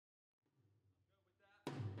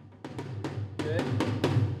Good.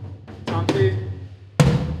 Tom two.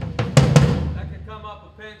 That could come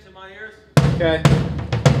up a pinch in my ears. Okay.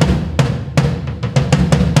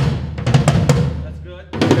 That's good.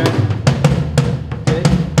 Okay. Good.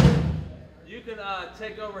 You can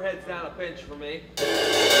take overheads down a pinch for me.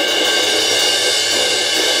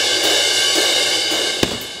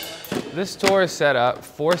 This tour is set up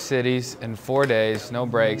 4 cities in 4 days, no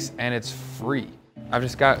breaks, and it's free. I've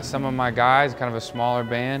just got some of my guys, kind of a smaller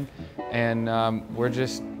band, and we're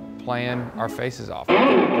just playing our faces off. I'm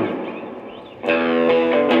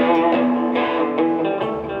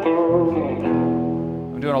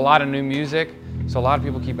doing a lot of new music, so a lot of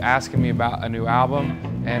people keep asking me about a new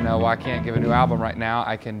album, and while I can't give a new album right now,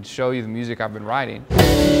 I can show you the music I've been writing.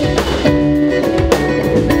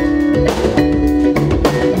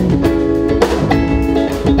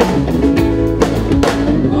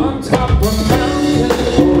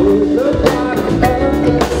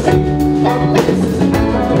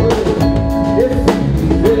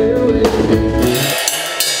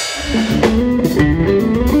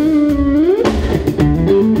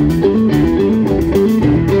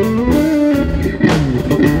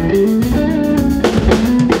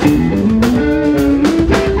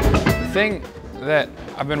 That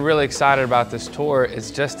I've been really excited about this tour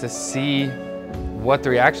is just to see what the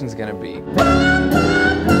reaction's gonna be.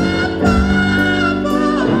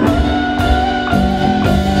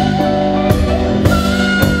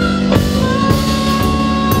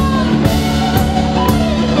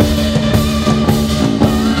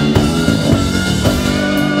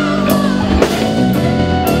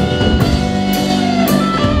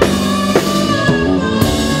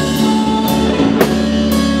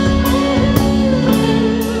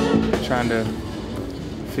 Trying to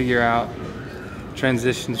figure out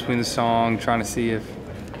transitions between the song, trying to see if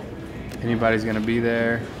anybody's gonna be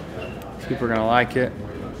there, if people are gonna like it.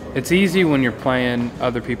 It's easy when you're playing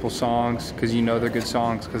other people's songs because you know they're good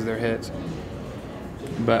songs because they're hits.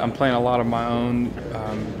 But I'm playing a lot of my own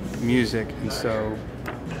music, and so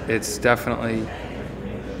it's definitely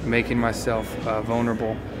making myself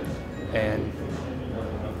vulnerable, and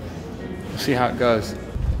we'll see how it goes.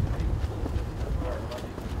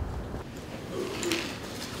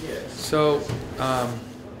 So,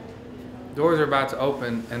 doors are about to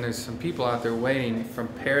open, and there's some people out there waiting from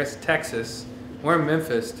Paris, Texas. We're in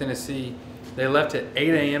Memphis, Tennessee. They left at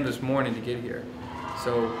 8 a.m. this morning to get here.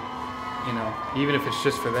 So, you know, even if it's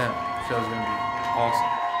just for them, the show's gonna be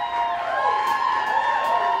awesome.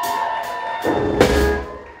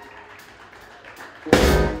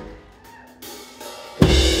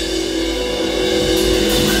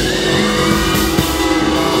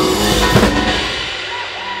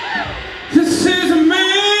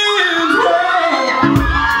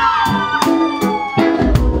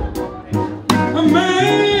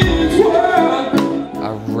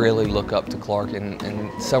 Look up to Clark in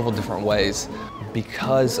several different ways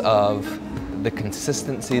because of the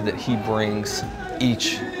consistency that he brings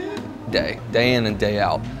each day, day in and day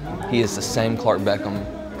out. He is the same Clark Beckham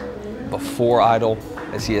before Idol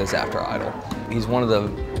as he is after Idol. He's one of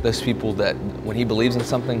those people that when he believes in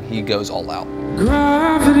something, he goes all out.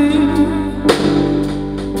 Gravity,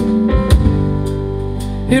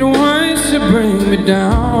 it wants to bring me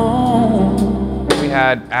down. We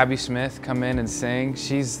had Abby Smith come in and sing.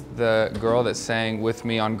 She's the girl that sang with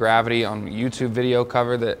me on Gravity on the YouTube video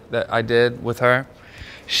cover that I did with her.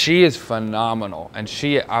 She is phenomenal, and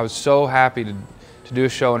I was so happy to do a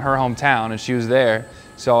show in her hometown, and she was there.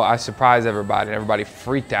 So I surprised everybody, and everybody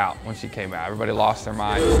freaked out when she came out. Everybody lost their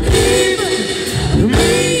mind.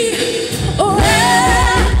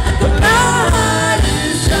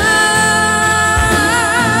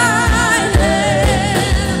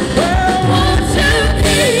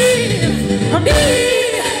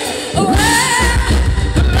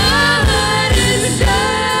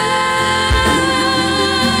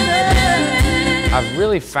 I've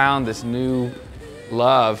really found this new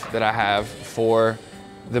love that I have for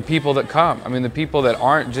the people that come. I mean, the people that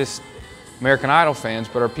aren't just American Idol fans,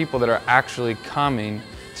 but are people that are actually coming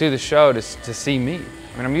to the show to see me.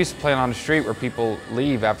 I mean, I'm used to playing on the street where people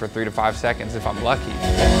leave after 3 to 5 seconds if I'm lucky.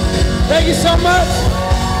 Thank you so much.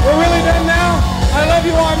 We're really done now. I love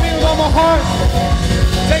you all. I mean with all my heart.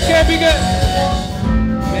 Take care. Be good.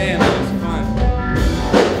 Man, that was fun.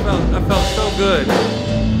 I felt so good.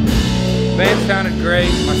 Band sounded great.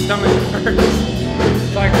 My stomach hurts.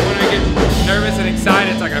 It's like when I get nervous and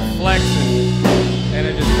excited, it's like I flex and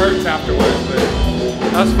it just hurts afterwards. But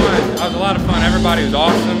that was fun. That was a lot of fun. Everybody was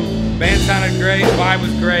awesome. Band sounded great. Vibe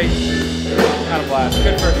was great. Had a blast.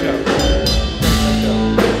 Good first show.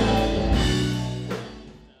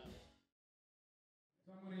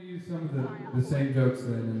 some of the same jokes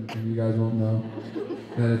then, and you guys won't know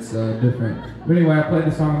that it's different. But anyway, I played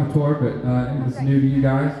the song on the tour, but I think it's new to you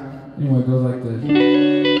guys. Anyway, it goes like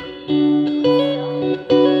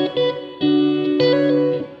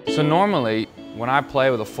this. So normally, when I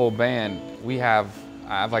play with a full band, I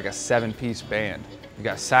have like a 7-piece band. We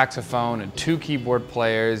got saxophone and 2 keyboard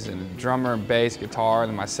players and a drummer and bass, guitar, and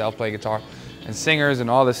then myself playing guitar, and singers and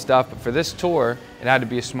all this stuff. But for this tour, it had to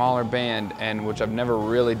be a smaller band, and which I've never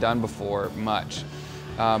really done before much.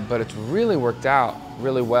 But it's really worked out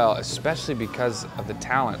really well, especially because of the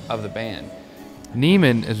talent of the band.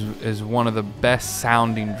 Neiman is one of the best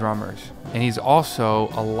sounding drummers, and he's also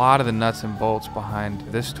a lot of the nuts and bolts behind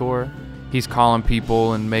this tour. He's calling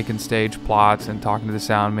people and making stage plots and talking to the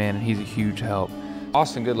sound man, and he's a huge help.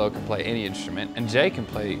 Austin Goodlow can play any instrument, and Jay can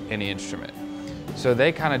play any instrument. So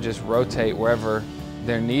they kind of just rotate wherever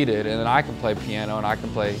they're needed, and then I can play piano and I can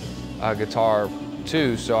play guitar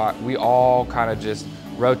too. So we all kind of just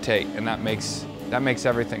rotate, and that makes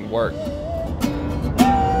everything work.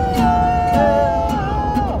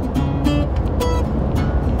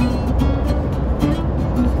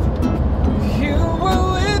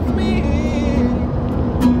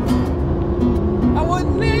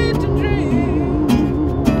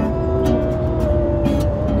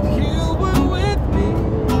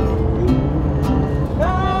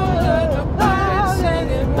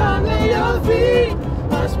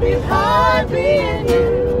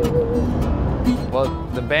 Well,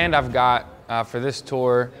 the band I've got for this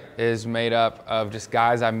tour is made up of just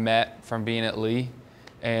guys I met from being at Lee,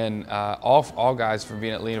 and all guys from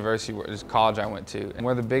being at Lee University, which is college I went to. And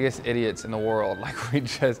we're the biggest idiots in the world. Like, we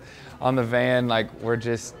just, on the van, like, we're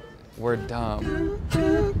dumb.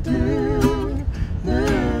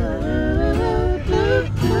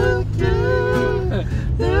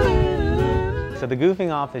 So the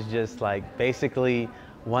goofing off is just like, basically,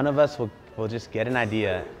 one of us will just get an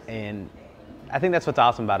idea, and I think that's what's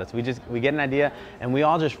awesome about it. We get an idea and we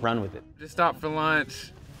all just run with it. Just stopped for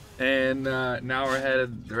lunch, and now we're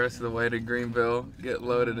headed the rest of the way to Greenville, get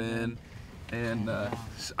loaded in, and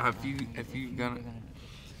if you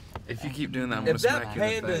keep doing that, I'm gonna smack you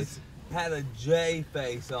in the face. If that Pandas had a J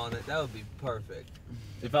face on it, that would be perfect.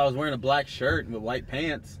 If I was wearing a black shirt with white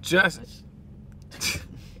pants. J's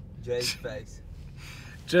face.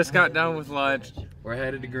 Just got done with lunch. We're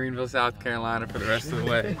headed to Greenville, South Carolina for the rest of the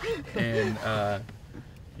way,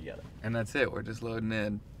 and that's it. We're just loading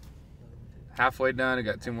in. Halfway done. We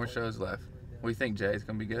got 2 more shows left. What do you think, Jay? It's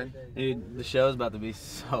gonna be good? Dude, the show's about to be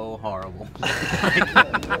so horrible.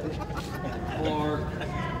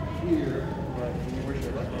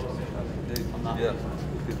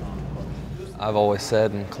 I've always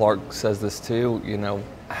said, and Clark says this too, you know,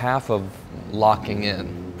 half of locking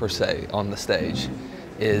in, per se, on the stage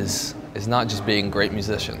is not just being great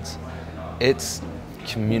musicians. It's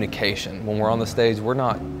communication. When we're on the stage, we're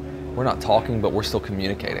not talking, but we're still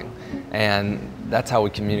communicating. And that's how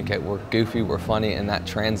we communicate. We're goofy, we're funny, and that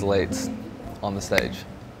translates on the stage.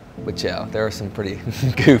 But yeah, there are some pretty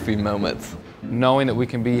goofy moments. Knowing that we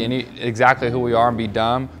can be exactly who we are and be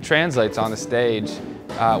dumb translates on the stage.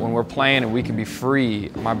 When we're playing and we can be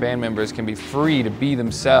free, my band members can be free to be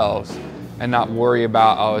themselves and not worry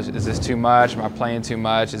about, oh, is this too much? Am I playing too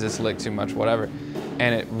much? Is this lick too much? Whatever.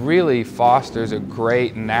 And it really fosters a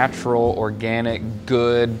great, natural, organic,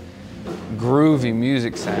 good, groovy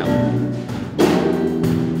music sound.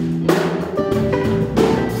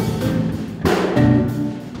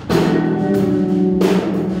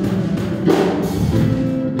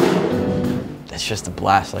 It's just a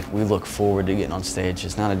blast. Like, we look forward to getting on stage.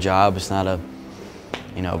 It's not a job. It's not a,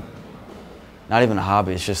 you know, not even a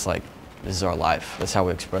hobby. It's just like, this is our life. That's how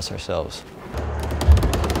we express ourselves.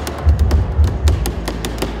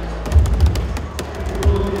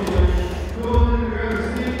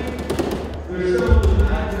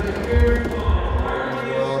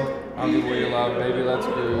 I'll be where you love, baby, let's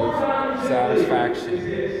groove. Satisfaction.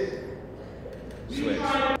 Switch.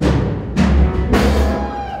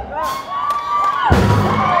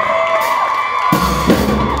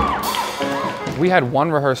 We had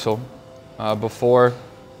one rehearsal before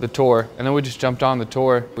the tour, and then we just jumped on the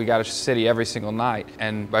tour. We got a city every single night,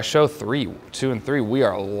 and by show 2 and 3, we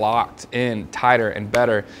are locked in tighter and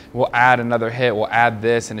better. We'll add another hit, we'll add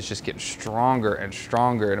this, and it's just getting stronger and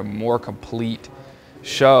stronger and a more complete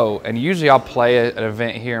show. And usually I'll play an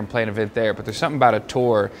event here and play an event there, but there's something about a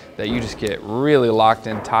tour that you just get really locked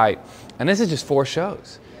in tight. And this is just 4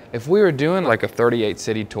 shows. If we were doing like a 38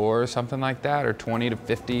 city tour or something like that, or 20 to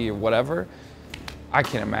 50 or whatever, I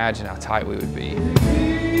can't imagine how tight we would be.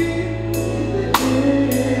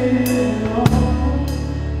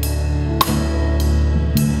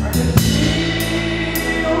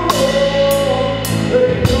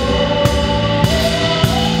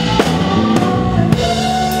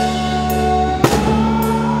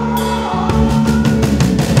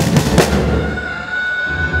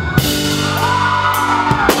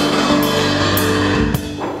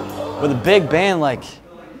 big band, like,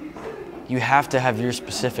 you have to have your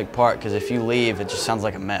specific part, because if you leave, it just sounds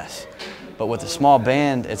like a mess. But with a small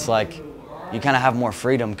band, it's like you kind of have more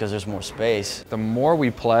freedom because there's more space. The more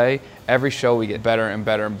we play, every show we get better and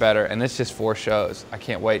better and better, and it's just 4 shows. I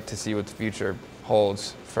can't wait to see what the future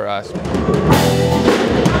holds for us.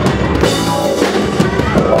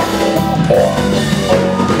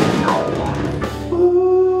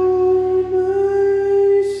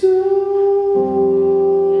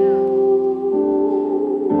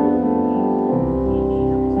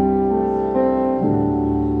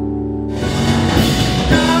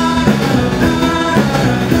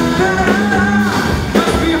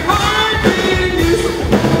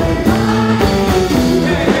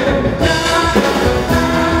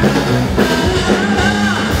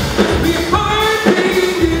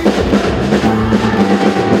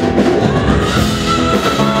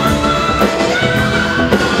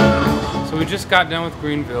 Got done with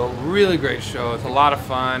Greenville. Really great show. It's a lot of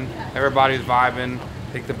fun. Everybody's vibing.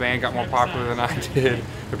 I think the band got more popular than I did.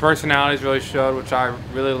 The personalities really showed, which I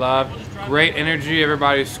really loved. Great energy.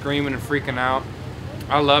 Everybody's screaming and freaking out.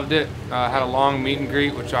 I loved it. Had a long meet and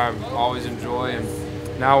greet, which I always enjoy. And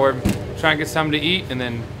now we're trying to get something to eat. And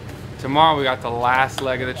then tomorrow we got the last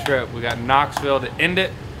leg of the trip. We got Knoxville to end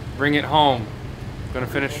it, bring it home. Gonna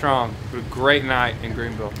finish strong. It was a great night in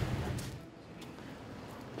Greenville.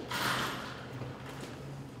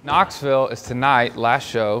 Knoxville is tonight, last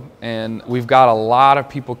show, and we've got a lot of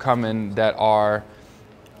people coming that are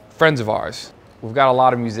friends of ours. We've got a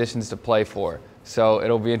lot of musicians to play for, so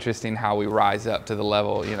it'll be interesting how we rise up to the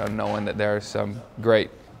level, you know, knowing that there are some great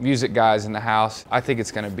music guys in the house. I think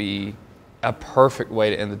it's going to be a perfect way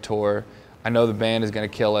to end the tour. I know the band is going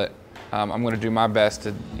to kill it. I'm going to do my best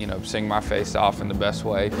to, you know, sing my face off in the best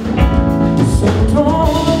way. So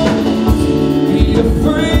don't be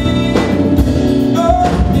afraid.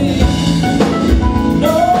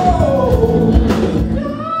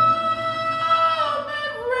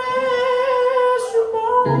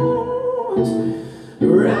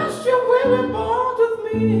 Rest your weary bones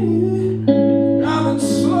with me. I've been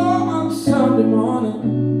slow on Sunday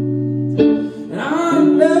morning, and I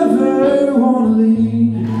never wanna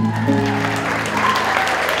leave.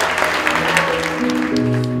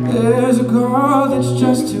 There's a girl that's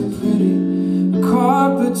just too pretty,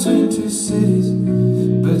 caught between 2 cities,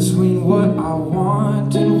 between what I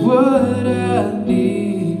want and what I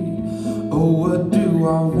need. Oh, what do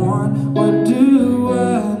I want? What do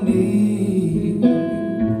I need?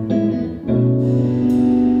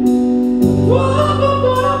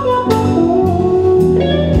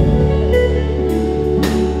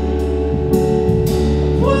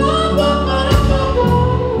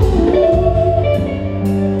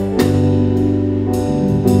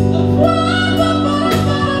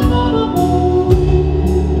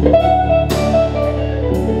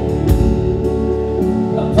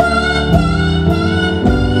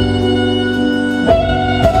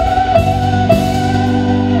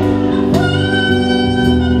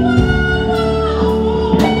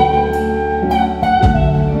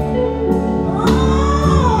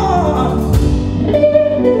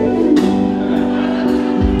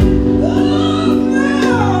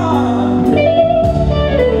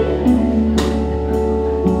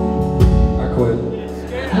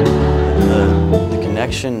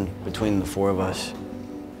 Between the 4 of us,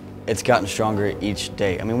 it's gotten stronger each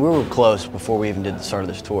day. I mean, we were close before we even did the start of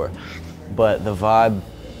this tour, but the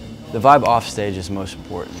vibe off stage is most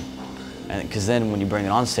important. And because then when you bring it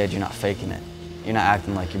on stage, you're not faking it. You're not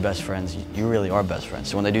acting like you're best friends. You really are best friends.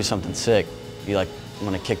 So when they do something sick, you like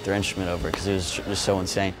want to kick their instrument over because it was just so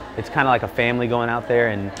insane. It's kind of like a family going out there,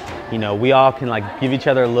 and you know, we all can like give each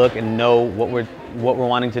other a look and know what we're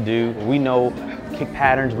wanting to do. We know kick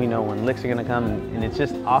patterns, we know when licks are gonna come, and it's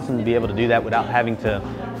just awesome to be able to do that without having to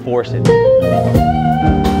force it.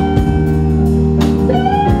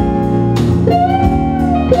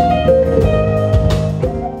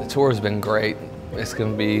 The tour has been great. It's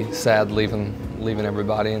gonna be sad leaving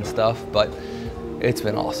everybody and stuff, but it's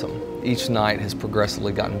been awesome. Each night has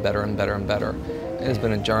progressively gotten better and better and better. It's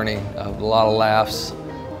been a journey of a lot of laughs,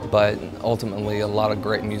 but ultimately a lot of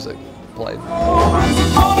great music played.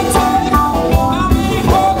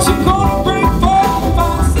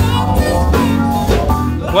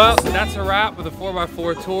 Well, that's a wrap with the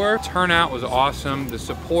 4x4 tour. Turnout was awesome. The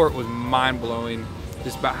support was mind-blowing.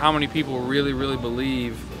 Just about how many people really, really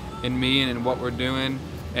believe in me and in what we're doing.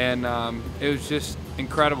 And it was just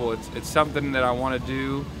incredible. It's something that I want to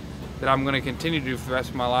do, that I'm going to continue to do for the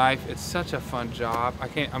rest of my life. It's such a fun job.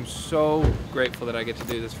 I'm so grateful that I get to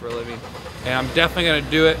do this for a living. And I'm definitely going to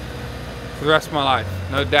do it for the rest of my life,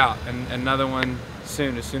 no doubt. And another one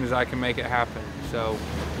soon, as soon as I can make it happen. So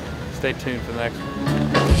stay tuned for the next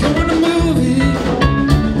one. You're in a movie,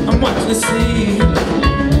 I'm watching the scene,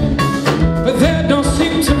 but there don't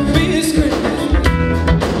seem to be a screen.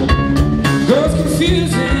 Girls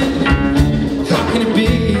confusing, how can it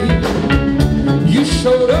be? You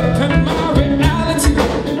showed up in my reality,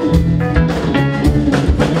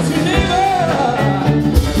 but you never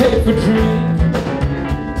paid for drink.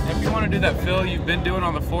 If you want to do that fill you've been doing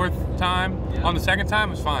on the fourth time, on the second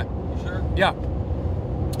time, it's fine. You sure? Yeah.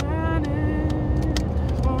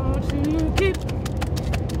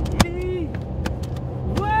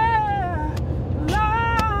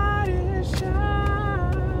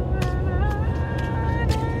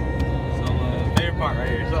 Favorite part right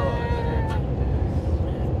here. Solo.